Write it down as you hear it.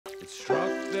It struck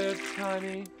their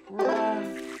tiny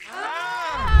right.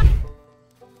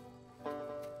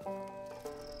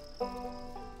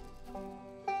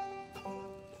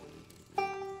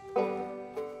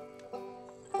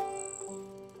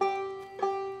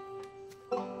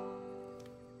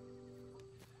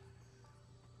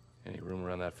 Any room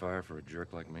around that fire for a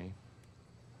jerk like me?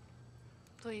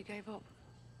 Thought you gave up.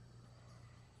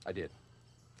 I did.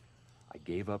 I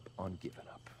gave up on giving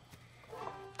up.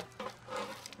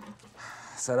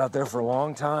 Sat out there for a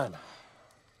long time.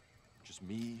 Just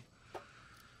me,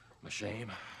 my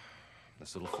shame,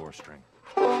 this little four string.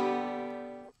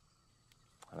 And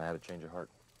I had a change of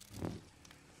heart.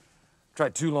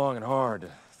 Tried too long and hard to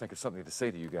think of something to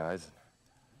say to you guys.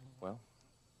 Well,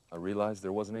 I realized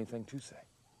there wasn't anything to say.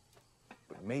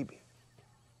 But maybe,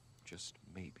 just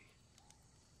maybe,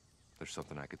 there's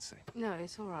something I could say. No,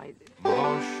 it's all right.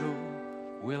 Marshall,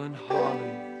 Will, and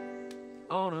Harley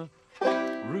on a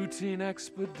routine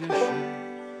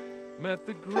expedition met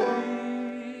the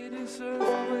greatest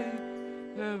earthquake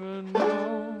ever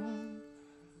known.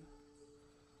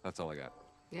 That's all I got.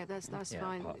 Yeah, that's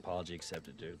fine. Apology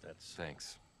accepted, dude. That's...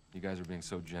 Thanks. You guys are being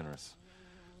so generous.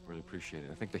 Really appreciate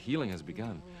it. I think the healing has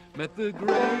begun. Met the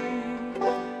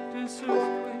greatest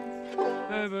earthquake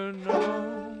ever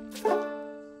known.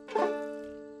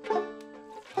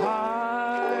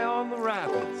 High on the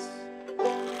rapids,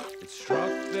 it struck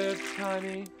their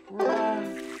tiny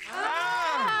right.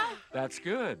 That's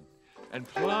good. And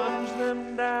plunged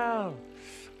them down.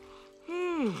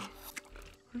 I'm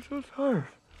so tired.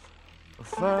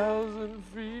 1,000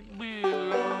 feet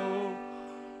below.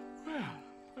 Man,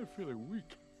 I'm feeling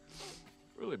weak.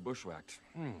 Really bushwhacked.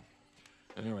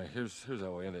 Anyway, here's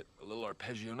how we end it. A little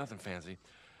arpeggio, nothing fancy.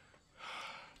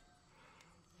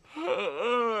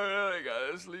 Oh, I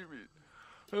gotta sleep.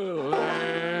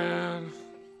 Land,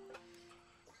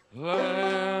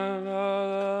 land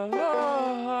of the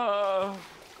love.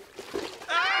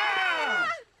 Ah!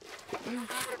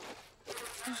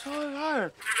 I'm so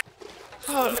tired.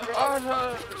 So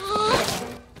tired.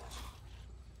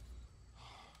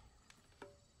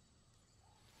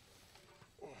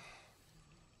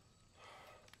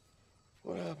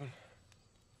 What happened?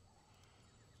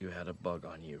 You had a bug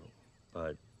on you,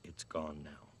 but it's gone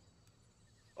now.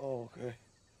 Oh, okay.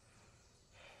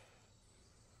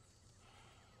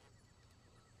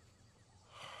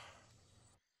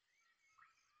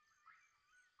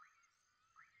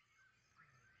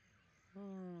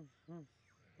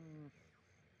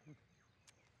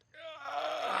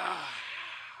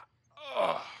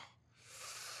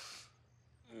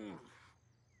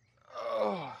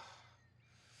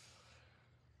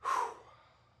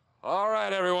 All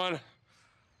right, everyone.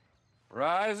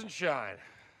 Rise and shine.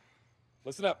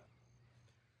 Listen up.